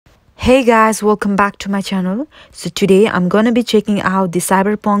Hey guys, welcome back to my channel. So today I'm gonna be checking out the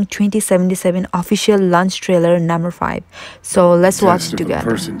Cyberpunk 2077 official launch trailer number 5. So let's watch it together.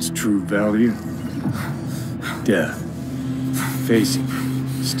 A person's true value. Death. Facing,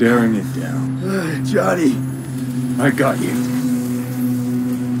 staring it down. Johnny, I got you.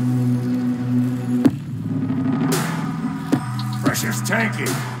 Pressure's tanking.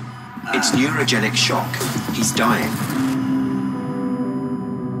 It's neurogenic shock. He's dying.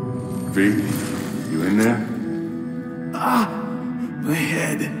 V, you in there? my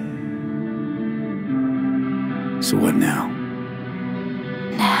head. So what now?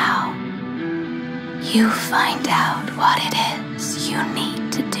 Now, you find out what it is you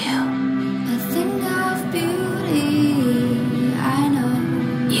need to do. A thing of beauty, I know.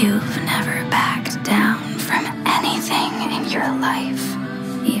 You've never backed down from anything in your life,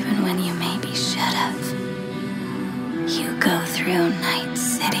 even when you maybe should have. You go through Night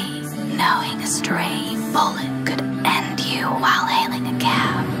City knowing a stray bullet could end you while hailing a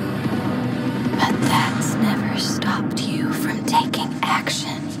cab. But that's never stopped you from taking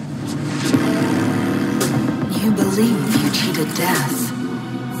action. You believe you cheated death.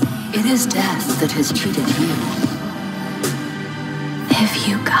 It is death that has cheated you. If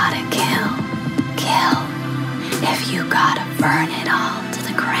you gotta kill, kill. If you gotta burn it all to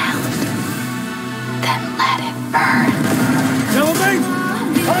the ground, then let it burn. Gentlemen,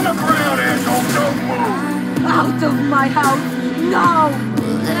 on the ground, asshole, don't move! Out of my house, no!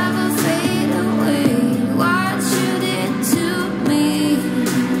 Will never fade away. What you did to me,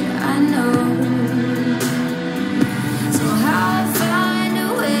 I know. So how I find a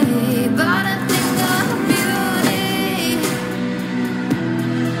way, but I think of beauty.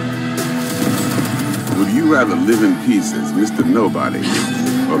 Would you rather live in peace as Mr. Nobody,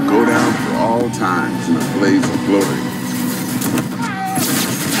 or go down for all times in a blaze of glory?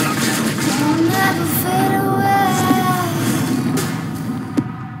 Never fade away.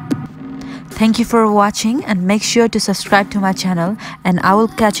 Thank you for watching and make sure to subscribe to my channel, and I will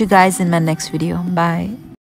catch you guys in my next video. Bye.